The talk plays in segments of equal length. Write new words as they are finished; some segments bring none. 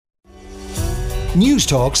News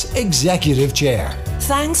Talk's Executive Chair.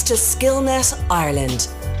 Thanks to SkillNet Ireland,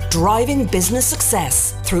 driving business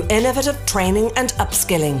success through innovative training and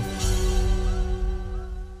upskilling.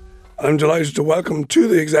 I'm delighted to welcome to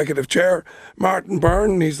the Executive Chair Martin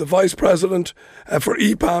Byrne. He's the Vice President for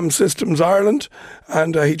EPAM Systems Ireland,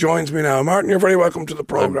 and he joins me now. Martin, you're very welcome to the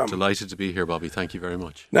programme. I'm delighted to be here, Bobby. Thank you very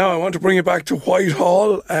much. Now, I want to bring you back to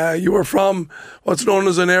Whitehall. You were from what's known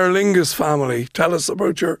as an Aer Lingus family. Tell us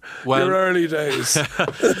about your early days.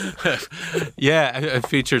 Yeah, it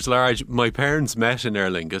features large. My parents met in Aer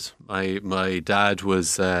Lingus. My dad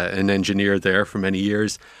was an engineer there for many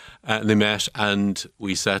years. And they met and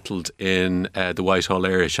we settled in the Whitehall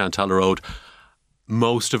area, Chantal Road.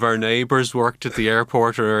 Most of our neighbours worked at the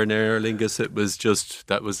airport or in Aer Lingus.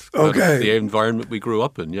 That was the environment we grew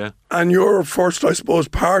up in, yeah. And your first, I suppose,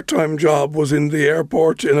 part-time job was in the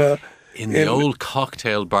airport in the old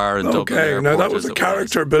cocktail bar in Dublin Airport. Okay, now that was a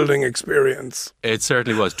character-building experience. It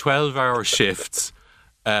certainly was. 12-hour shifts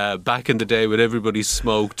back in the day when everybody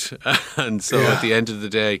smoked. And so at the end of the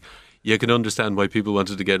day, you can understand why people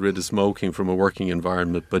wanted to get rid of smoking from a working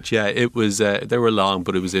environment. But yeah, it was, they were long,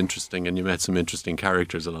 but it was interesting and you met some interesting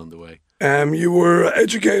characters along the way. You were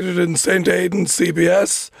educated in St. Aidan's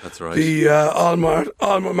CBS. That's right. The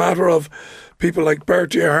alma mater of people like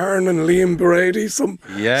Bertie Ahern and Liam Brady. Some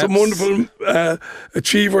wonderful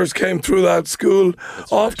achievers came through that school.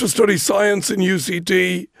 That's off right. To study science in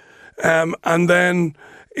UCD and then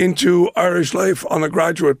into Irish life on a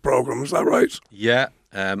graduate programme. Is that right? Yeah.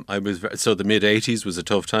 So the mid-80s was a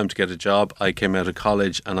tough time to get a job. I came out of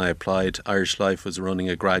college and I applied. Irish Life was running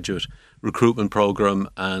a graduate recruitment programme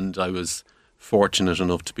and I was fortunate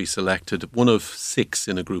enough to be selected, one of 6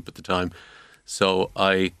 in a group at the time. So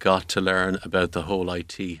I got to learn about the whole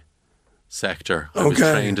IT sector. I was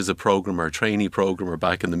trained as a trainee programmer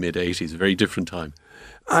back in the mid-80s, a very different time.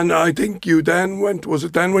 And I think you then was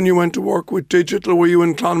it then when you went to work with Digital? Were you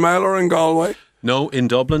in Clonmel or in Galway? No, in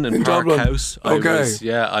Dublin, in Park Dublin. House.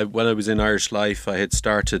 Okay. When I was in Irish Life, I had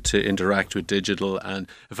started to interact with Digital. And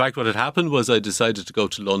in fact, what had happened was I decided to go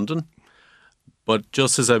to London. But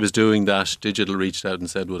just as I was doing that, Digital reached out and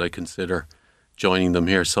said, would I consider joining them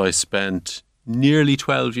here? So I spent nearly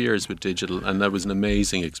 12 years with Digital, and that was an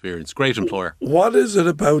amazing experience. Great employer. What is it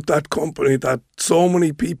about that company that so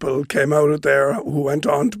many people came out of there who went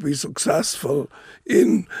on to be successful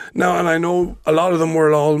in now? And I know a lot of them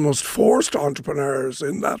were almost forced entrepreneurs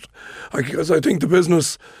in that, because I think the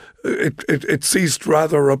business it ceased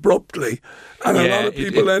rather abruptly, and a lot of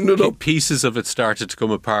people ended up. Pieces of it started to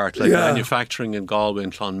come apart, like manufacturing in Galway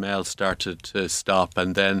and Clonmel started to stop,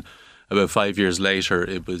 and then about 5 years later,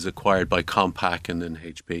 it was acquired by Compaq and then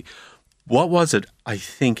HP. What was it? I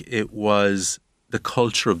think it was the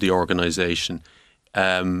culture of the organisation.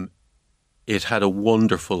 It had a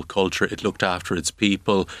wonderful culture. It looked after its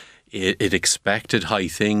people. It expected high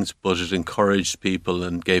things, but it encouraged people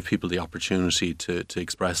and gave people the opportunity to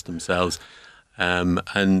express themselves.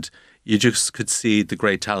 And you just could see the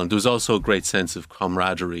great talent. There was also a great sense of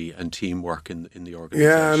camaraderie and teamwork in the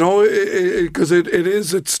organisation. Yeah, no, because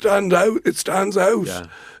it stands out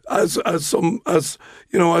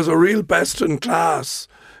as a real best in class.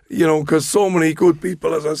 Because so many good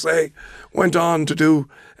people, as I say, went on to do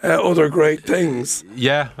other great things.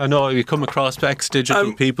 Yeah, I know. You come across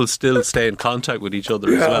ex-Digital people still stay in contact with each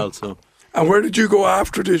other as well. So, and where did you go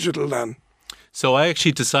after Digital then? So I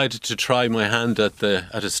actually decided to try my hand at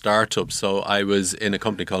a startup. So I was in a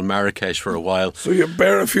company called Marrakesh for a while. So you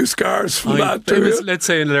bear a few scars from that, do you? Let's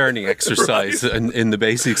say a learning exercise in the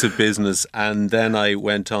basics of business. And then I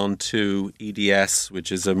went on to EDS, which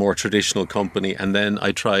is a more traditional company. And then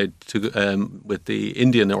I tried to, with the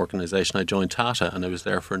Indian organisation, I joined Tata and I was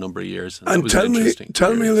there for a number of years. And tell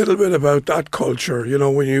me a little bit about that culture.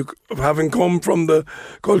 When you, having come from the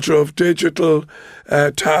culture of Digital,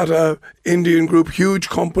 Tata, Indian Group, huge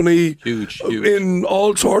company, huge in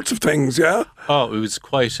all sorts of things, yeah? Oh, it was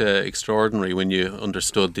quite extraordinary when you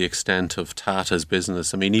understood the extent of Tata's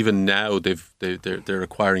business. I mean, even now they're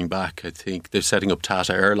acquiring back. I think they're setting up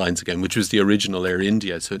Tata Airlines again, which was the original Air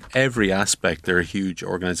India. So in every aspect, they're a huge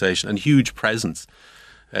organisation and huge presence.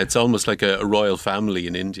 It's almost like a royal family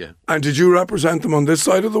in India. And did you represent them on this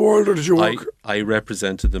side of the world, or did you work? I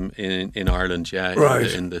represented them in Ireland, right.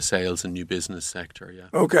 in the sales and new business sector, yeah.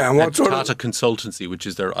 Okay, and what sort Tata Consultancy, which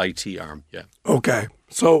is their IT arm, yeah. Okay,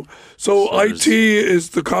 so IT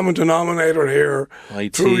is the common denominator here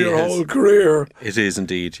through your whole career. It is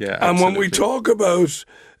indeed, yeah. And absolutely. when we talk about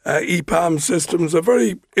EPAM Systems, a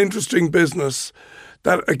very interesting business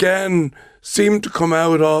that, again, seemed to come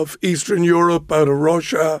out of Eastern Europe, out of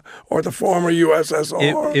Russia, or the former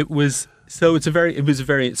USSR. It was So it's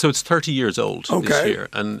 30 years old this year,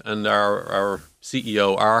 and our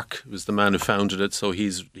CEO Ark was the man who founded it. So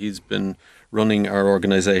he's been running our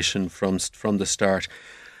organisation from the start,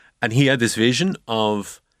 and he had this vision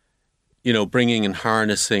of, bringing and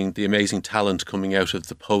harnessing the amazing talent coming out of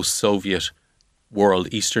the post-Soviet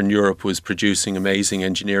world. Eastern Europe was producing amazing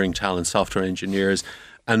engineering talent, software engineers,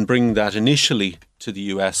 and bringing that initially to the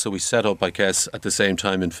US. So we set up, I guess, at the same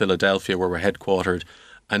time in Philadelphia, where we're headquartered,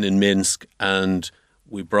 and in Minsk, and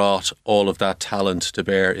we brought all of that talent to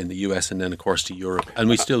bear in the US and then, of course, to Europe. And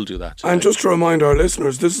we still do that today. And just to remind our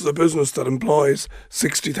listeners, this is a business that employs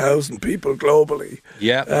 60,000 people globally.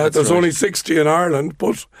 Yeah, there's right. Only 60 in Ireland,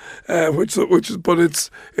 but it's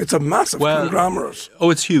a massive conglomerate. Oh,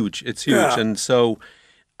 it's huge. It's huge, Yeah. and so.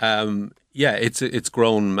 It's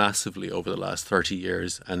grown massively over the last 30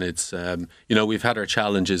 years, and it's we've had our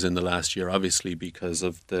challenges in the last year, obviously, because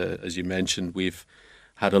of as you mentioned, we've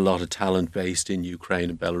had a lot of talent based in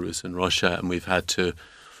Ukraine and Belarus and Russia, and we've had to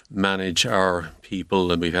manage our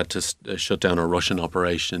people, and we've had to shut down our Russian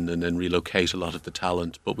operation and then relocate a lot of the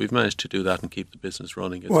talent. But we've managed to do that and keep the business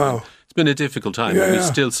running. It's been a difficult time, but we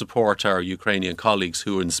still support our Ukrainian colleagues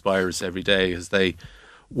who inspire us every day as they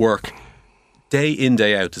work day in,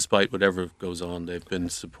 day out, despite whatever goes on. They've been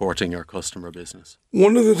supporting our customer business.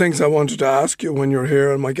 One of the things I wanted to ask you when you're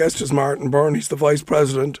here, and my guest is Martin Byrne, he's the Vice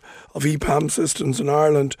President of EPAM Systems in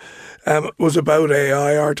Ireland, was about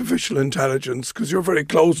AI, artificial intelligence, because you're very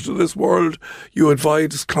close to this world. You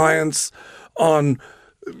advise clients on,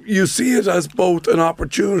 you see it as both an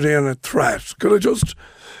opportunity and a threat. Could I just...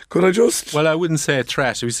 Well, I wouldn't say a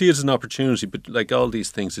threat. We see it as an opportunity, but like all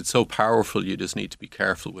these things, it's so powerful, you just need to be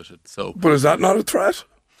careful with it. So, but is that not a threat?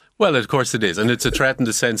 Well, of course it is. And it's a threat in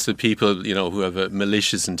the sense that people, who have a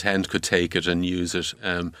malicious intent could take it and use it.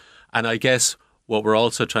 And I guess what we're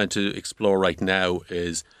also trying to explore right now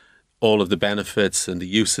is all of the benefits and the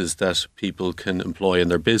uses that people can employ in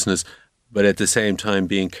their business, but at the same time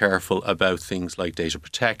being careful about things like data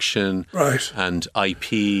protection and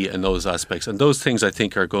IP and those aspects. And those things, I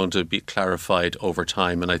think, are going to be clarified over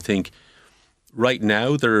time. And I think right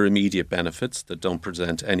now there are immediate benefits that don't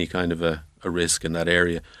present any kind of a risk in that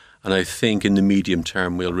area. And I think in the medium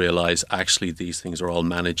term we'll realise actually these things are all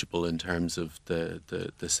manageable in terms of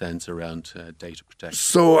the sense around data protection.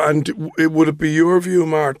 So, and would it be your view,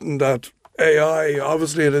 Martin, that AI,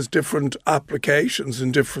 obviously it has different applications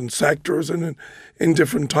in different sectors and in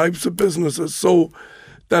different types of businesses, so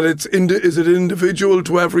that is it individual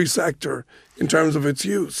to every sector in terms of its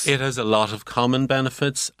use? It has a lot of common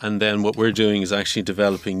benefits, and then what we're doing is actually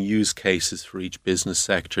developing use cases for each business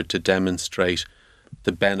sector to demonstrate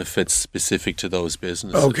the benefits specific to those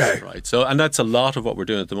businesses. Okay. Right. So, and that's a lot of what we're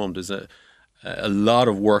doing at the moment. There's a lot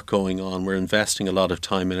of work going on. We're investing a lot of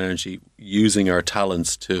time and energy using our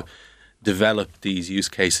talents to develop these use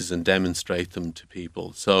cases and demonstrate them to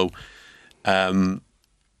people. So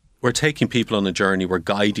we're taking people on a journey. We're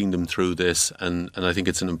guiding them through this, and I think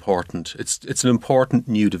it's an important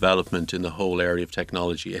new development in the whole area of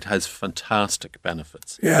technology. It has fantastic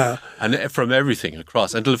benefits. Yeah. And from everything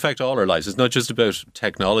across. And it'll affect all our lives. It's not just about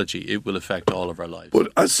technology. It will affect all of our lives.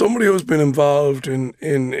 But as somebody who's been involved in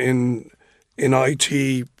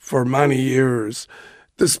IT for many years,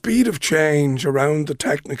 the speed of change around the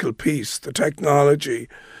technical piece, the technology,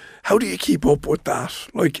 how do you keep up with that?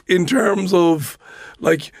 Like in terms of,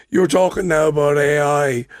 like you're talking now about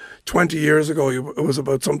AI, 20 years ago it was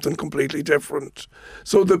about something completely different.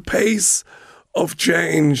 So the pace of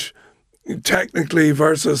change technically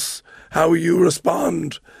versus how you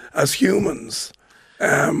respond as humans.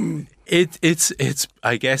 It's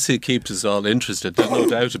I guess it keeps us all interested. There's no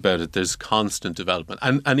doubt about it. There's constant development.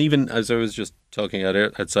 And even as I was just talking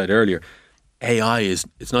outside earlier, AI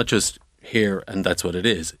it's not just here and that's what it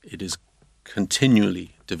is. It is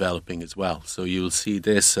continually developing as well. So you'll see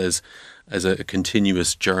this as a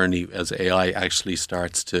continuous journey as AI actually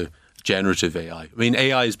starts to generative AI. I mean,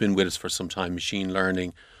 AI has been with us for some time, machine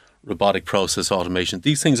learning, robotic process automation.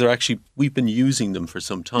 These things are actually, we've been using them for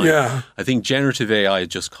some time. Yeah. I think generative AI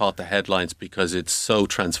just caught the headlines because it's so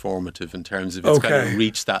transformative in terms of it's kind of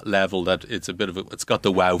reached that level that it's it's got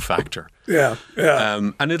the wow factor. Yeah,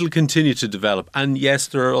 yeah. And it'll continue to develop. And yes,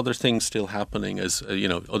 there are other things still happening as,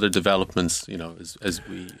 other developments, as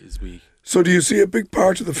we. So do you see a big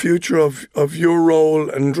part of the future of your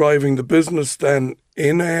role in driving the business then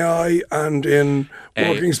in AI and in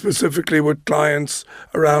working specifically with clients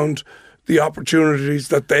around the opportunities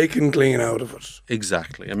that they can glean out of it?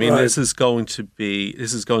 Exactly. I mean, this is going to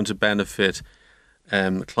benefit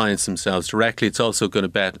clients themselves directly. It's also going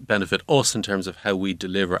to benefit us in terms of how we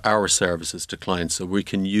deliver our services to clients. So we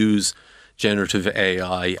can use generative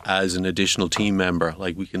AI as an additional team member.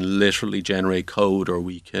 Like, we can literally generate code, or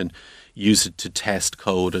we can use it to test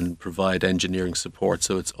code and provide engineering support.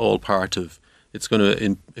 So it's all part of, it's going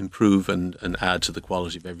to improve and add to the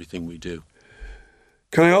quality of everything we do.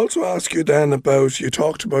 Can I also ask you then about, you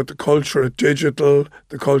talked about the culture at Digital,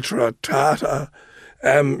 the culture at Tata,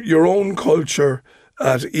 your own culture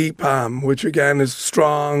at EPAM, which again is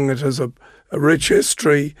strong, it has a rich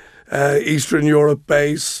history, Eastern Europe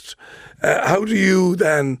based. How do you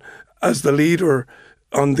then, as the leader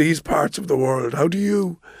on these parts of the world,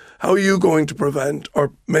 how are you going to prevent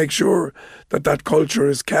or make sure that that culture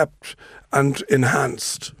is kept and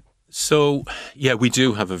enhanced? So, yeah, we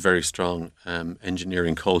do have a very strong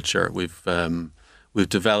engineering culture. We've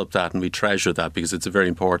developed that, and we treasure that because it's a very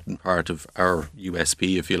important part of our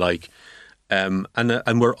USP, if you like. And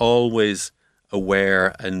we're always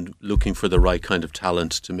aware and looking for the right kind of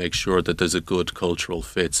talent to make sure that there's a good cultural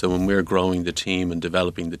fit. So when we're growing the team and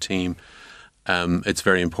developing the team, it's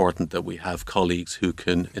very important that we have colleagues who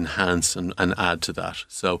can enhance and add to that.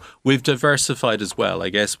 So we've diversified as well. I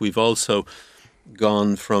guess we've also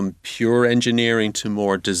gone from pure engineering to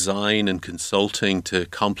more design and consulting to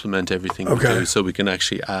complement everything we do, so we can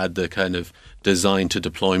actually add the kind of design to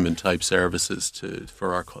deployment type services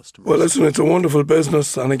for our customers. Well, listen, it's a wonderful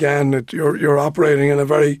business, and again, you're operating in a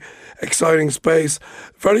very exciting space.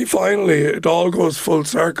 Very finally, it all goes full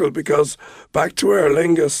circle, because back to Aer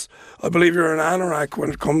Lingus, I believe you're an anorak when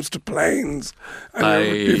it comes to planes,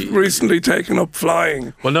 and you've recently taken up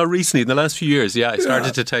flying. Well, not recently, in the last few years, I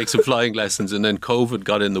started to take some flying lessons, and then COVID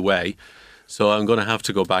got in the way. So I'm going to have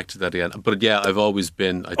to go back to that again. But yeah, I've always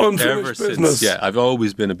been, unfinished business. I've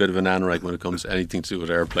always been a bit of an anorak when it comes to anything to do with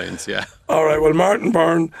airplanes, yeah. All right, well, Martin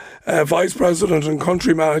Byrne, Vice President and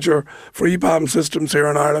Country Manager for EPAM Systems here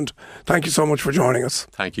in Ireland, thank you so much for joining us.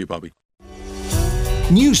 Thank you, Bobby.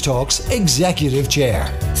 News Talk's Executive Chair.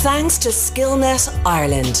 Thanks to Skillnet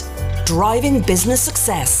Ireland, driving business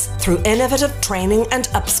success through innovative training and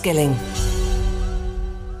upskilling.